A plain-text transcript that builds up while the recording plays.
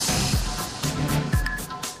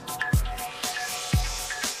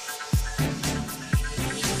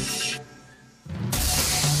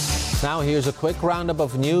Now here's a quick roundup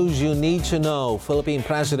of news you need to know. Philippine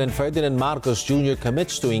President Ferdinand Marcos Jr.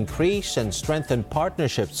 commits to increase and strengthen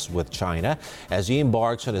partnerships with China as he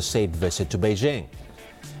embarks on a state visit to Beijing.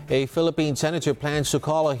 A Philippine senator plans to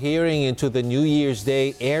call a hearing into the New Year's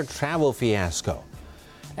Day air travel fiasco.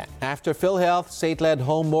 After PhilHealth, state-led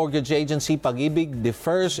home mortgage agency Pag-ibig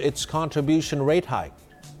defers its contribution rate hike.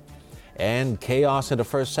 And chaos in the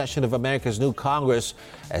first session of America's new Congress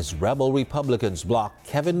as rebel Republicans block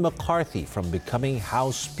Kevin McCarthy from becoming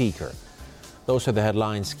House Speaker. Those are the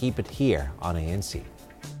headlines. Keep it here on ANC.